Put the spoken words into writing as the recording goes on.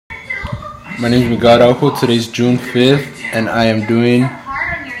My name is Miguel Araujo. Today's June 5th, and I am doing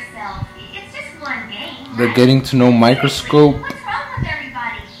the Getting to Know Microscope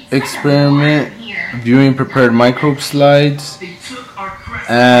experiment, viewing prepared microbe slides,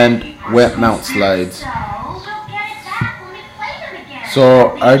 and wet mount slides.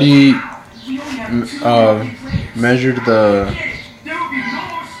 So I already measured the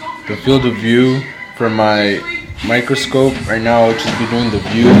field of view for my microscope. Right now I'll just be doing the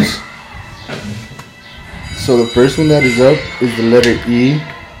views. So the first one that is up is the letter E.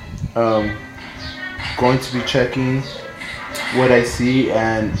 Going to be checking what I see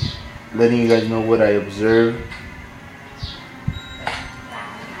and letting you guys know what I observe.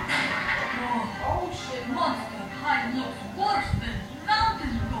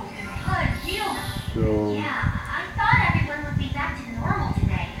 So I thought everyone would be back to normal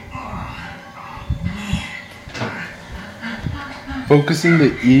today. focusing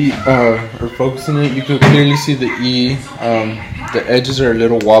the E, or focusing it, you can clearly see the E. The edges are a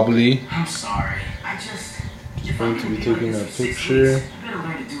little wobbly. I'm sorry. I'm going to be taking a picture. Better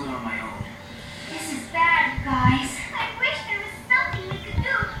learn to do it on my own. This is bad, guys. I wish there was something we could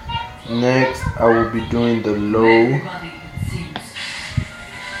do. Next, I will be doing the low.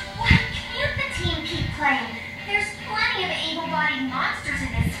 Why can't the team keep playing? There's plenty of able-bodied monsters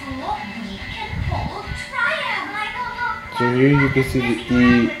in this school. We can hold tryout, Michael. So here you can see the E.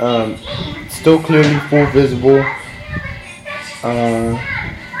 Still clearly full visible.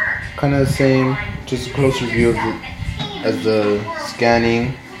 Kind of the same, just a closer view of it as the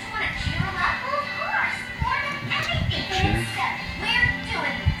scanning.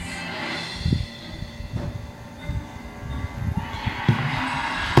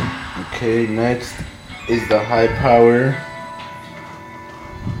 Okay, next is the high power.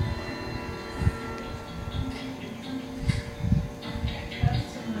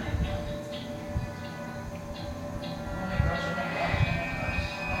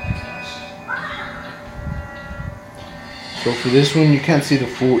 So for this one, you can't see the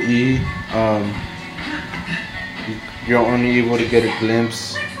full E. You're only able to get a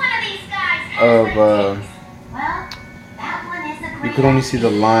glimpse of, you could only see the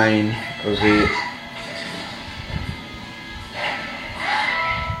line of it.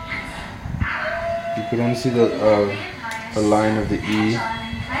 You could only see the line of the E.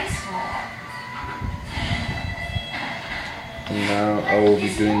 And now I will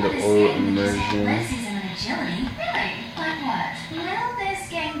be doing the oil immersion. Will this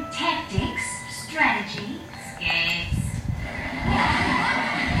game tactics, strategy, skates?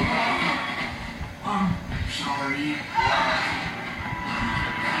 Sorry.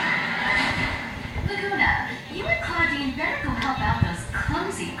 Laguna, you and Claudine better go help out those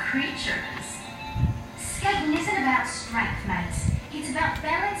clumsy creatures. Skating isn't about strength, mates. It's about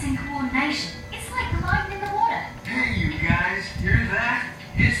balance and coordination. It's like gliding in the water. Hey, you guys, hear that?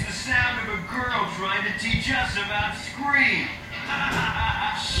 It's the sound of a girl trying to teach us about Scream.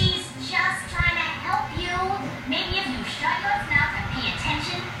 She's just trying to help you. Maybe if you shut your mouth and pay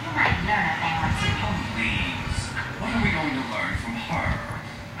attention, you might learn a thing or two. Please, what are we going to learn from her?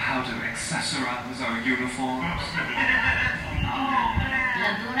 How to accessorize our uniforms?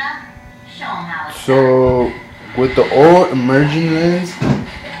 Laguna, show them how it's So with the oil immersion lens,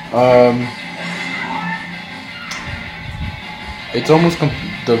 it's almost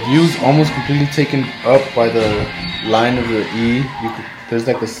the view's almost completely taken up by the line of the E. There's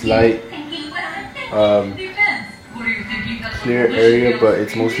like a slight clear area, but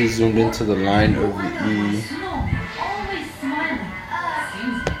it's mostly zoomed into the line of the E. always smiling.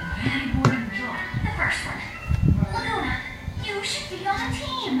 Seems like a very boring job. The first one. Laguna, you should be on a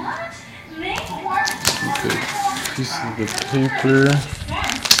team. What? Make work. Okay, piece of the paper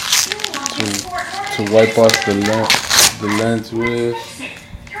to wipe off the lens with.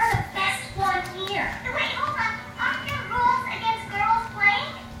 You're the best one here. Wait, hold on. Aren't there rules against girls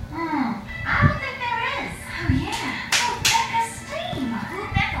playing? I don't think there is. Oh, yeah. Rebecca Steen.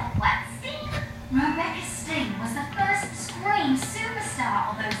 Rebecca what? Steen? Rebecca Steen was the first Scream superstar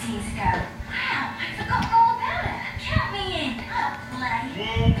all those years ago. Wow, I'd forgotten all about her. Count me in. I'll play.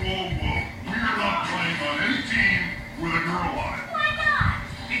 Whoa, whoa, whoa. We're not playing on any team with a girl on it. Why not?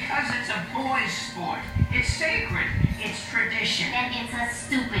 Because it's a boys' sport. It's sacred. It's tradition. Then it's a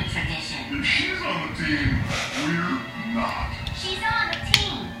stupid tradition. If she's on the team, we're not. She's on the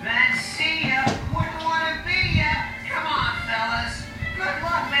team. Then see ya. Wouldn't want to be ya. Come on, fellas. Good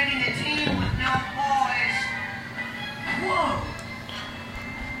luck making a team with no boys. Whoa.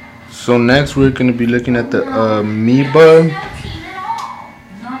 So next we're going to be looking at the amoeba. No team at all.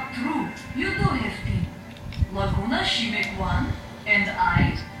 Not true. You do have team. Laguna, she make one, and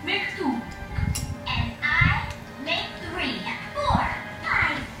I make two.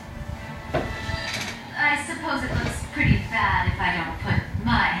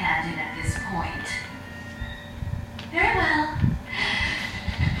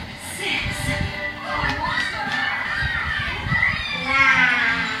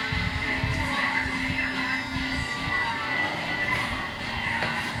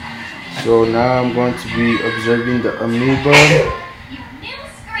 So now I'm going to be observing the amoeba. Your new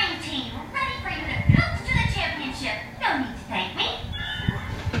Scream team, ready for you to coast to the championship. No need to thank me.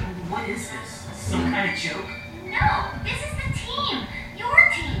 What is this? Some kind of joke? No, this is the team. Your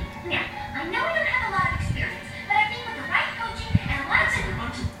team. Now, I know you don't have a lot of experience, but I think with the right coaching and a lot of... It's like a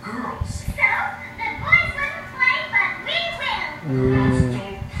bunch of girls. So, the boys wouldn't play, but we will. Girls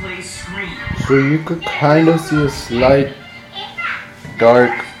don't play Scream. So you could kind of see a slight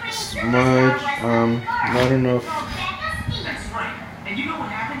dark smudge. I don't know if That's right. And you know what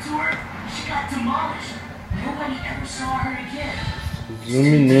happened to her? She got demolished. Nobody ever saw her again.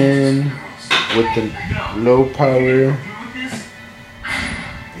 zooming in with the low power.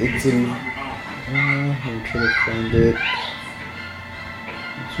 It's a I'm trying to find it.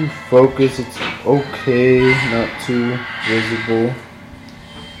 To focus, it's okay, not too visible.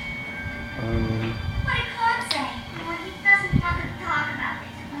 What did Claude say? Well, he doesn't want to talk about it.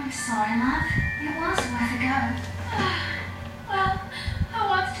 I'm sorry, love. It was worth a go. Well, who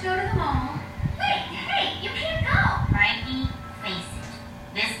wants to go to the mall? Wait, hey, you can't go. Frankie, face it.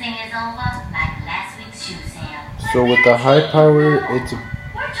 This thing is over like last week's shoe sale. So with the high power, it's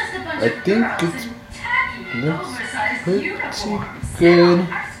We're just a bunch I of think girls it's in tacky, looks oversized pretty uniforms. good.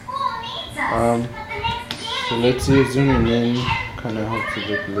 Our school needs us. But the next game So let's see if zooming in kind of helps it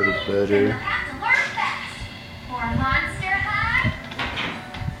look a little You'll better. have to learn fast. For Monster High.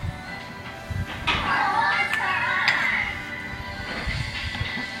 Monster High.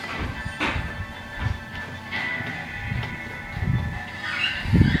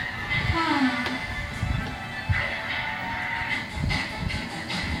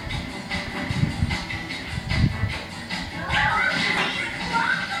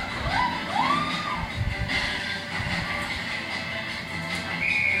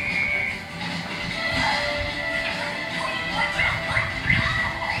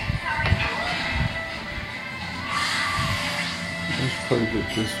 Let's probably get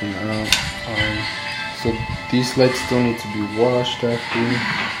this one out. So these lights still need to be washed after.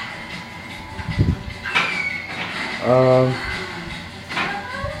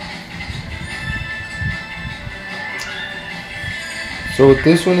 So with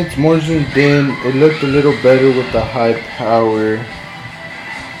this one, it's more zoomed in. It looked a little better with the high power.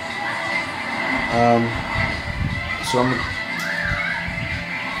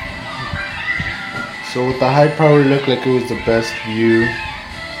 So with the high power, it looked like it was the best view.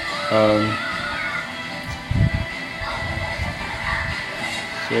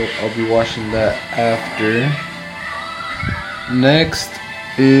 So I'll be watching that after. Next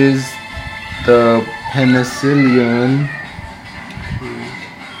is the penicillin.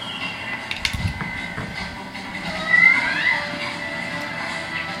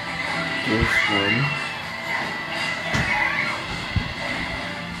 This one.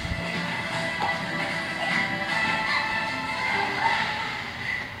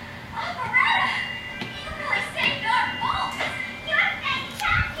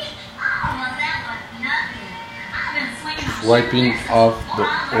 Wiping off the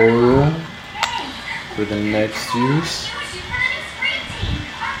oil for the next use.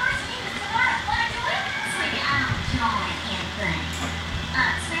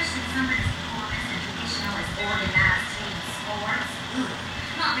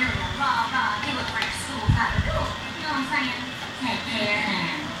 Take care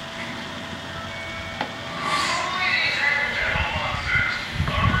now.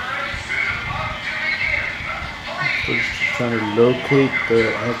 Just trying to locate the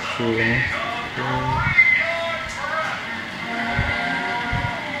actual.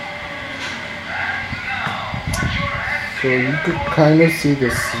 So you could kind of see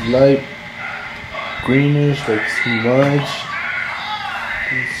the slight greenish, like smudge.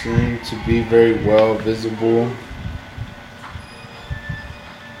 Doesn't seem to be very well visible.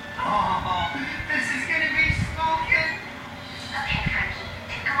 Oh, this is gonna be smoking. Okay, Frankie.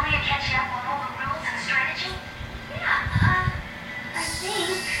 Did Goya catch you up on all the rules and strategy? Yeah, I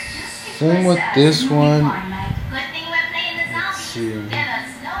think. Same with this one. Good thing we're playing the Let's zombies. see. They're the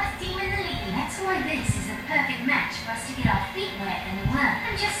slowest team in the league. That's why this is a perfect match for us to get our feet wet and learn.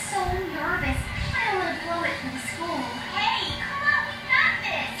 I'm just so nervous. I don't want to blow it for the school. Hey, come on, we got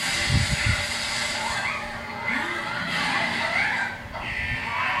this.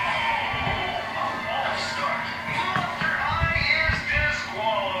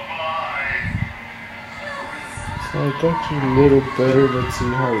 So it's actually a little better. Let's see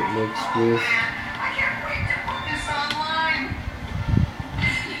how it looks with. I can't wait to put this online.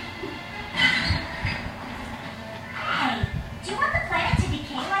 Hey, do you want the planet to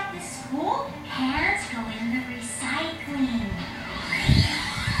decay like this school? Cans go in the recycling.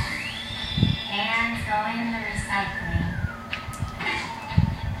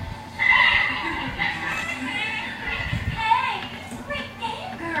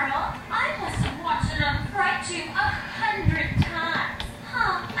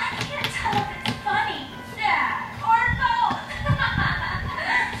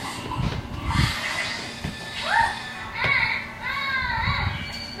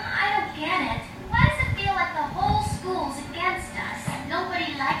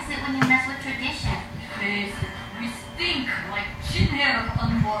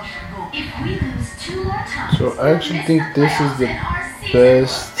 If we lose 2 more times, So I actually we'll think miss this is playoffs the and our season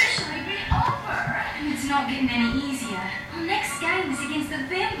best. will officially be over. It's not getting any easier. Our next game is against the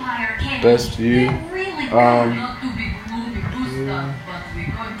Vampire Academy. Best view. They're really good. Not to be gloomy Gustav, but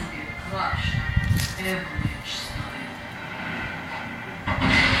we're going to get crushed every time.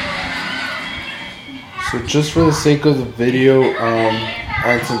 So just for the sake of the video,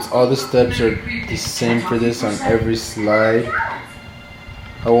 and since all the steps are the same for this on every slide,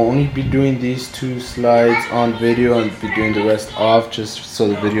 I will only be doing these 2 slides on video and be doing the rest off, just so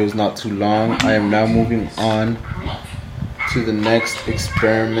the video is not too long. I am now moving on to the next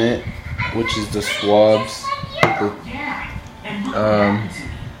experiment, which is the swabs,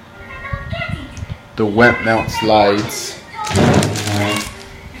 the wet mount slides.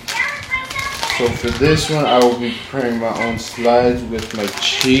 So for this one, I will be preparing my own slides with my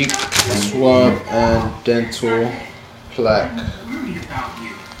cheek swab and dental plaque.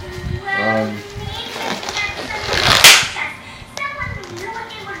 Someone knew what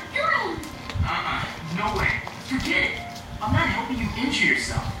they were doing. No way. Forget it. I'm not helping you injure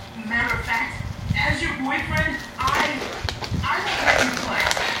yourself. Matter of fact, as your boyfriend, I won't let you play.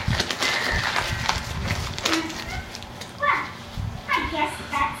 Well, I guess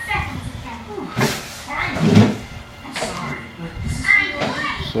that settles it then. Fine. I'm sorry, but this is I'm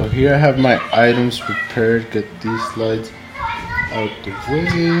ready. So here I have my items prepared. Get these slides out the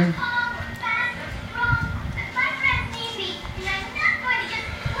way.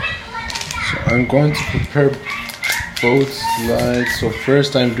 So I'm going to prepare both slides. So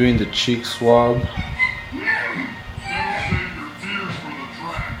first I'm doing the cheek swab. Don't save your tears for the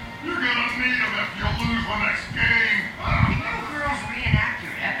track. You're gonna need them if you lose the next game. Can you girls reenact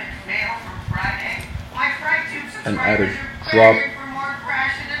your epic fail from Friday? My Fright Tube And add a subscribers are drop. begging for more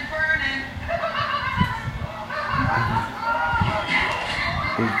crashing and burning.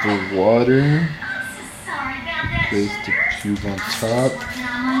 With the water, I'm so sorry about that. place the cube on top. Working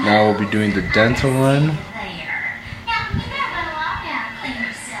on my Now we'll be doing the dental one. there. Now, you better run along now and clean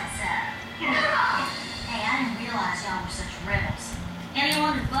yourselves up. Hey, I didn't realize y'all were such rebels.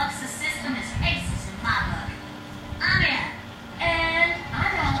 Anyone who bucks the system is racist in my book. I'm in. And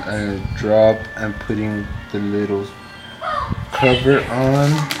I'm out. And a drop and putting the little cover on.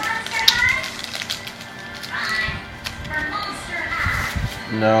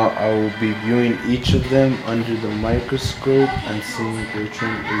 Now I will be viewing each of them under the microscope and seeing which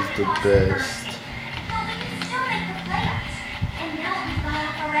one is the best. Well, we can still make the playoffs. And now we've gone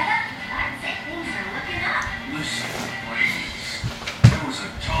up Loretta, I'd say things are looking up. Listen, ladies. There was a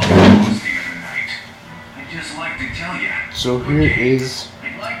tall loss the other night. I'd just like to tell you. So here is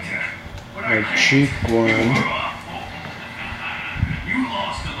I'd like to, but my I can't. cheek one. You're awful. You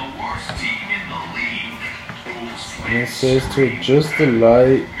lost to the worst team in the league. And it says to adjust the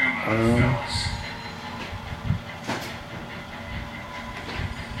light.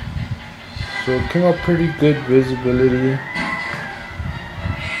 So it came out pretty good visibility.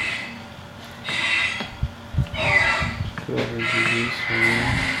 Go ahead and do this one.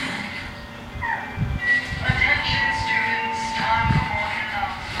 Attention students, time for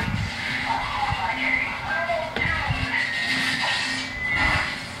morning up.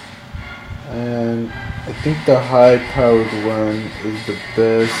 And I think the high powered one is the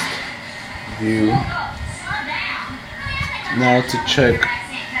best view. Now to check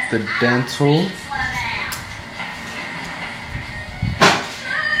the dental.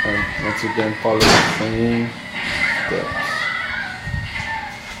 Once again, follow the same steps.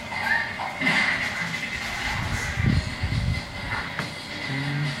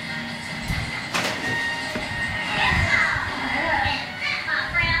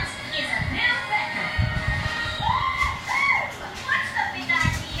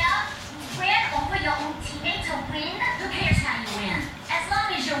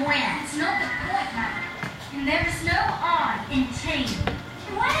 There is no R in team.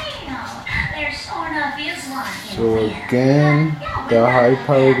 Well, there sure enough is one in So win. again, the high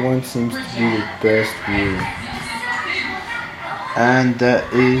powered one seems to be the best view. And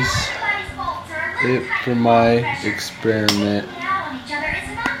that is it for my experiment.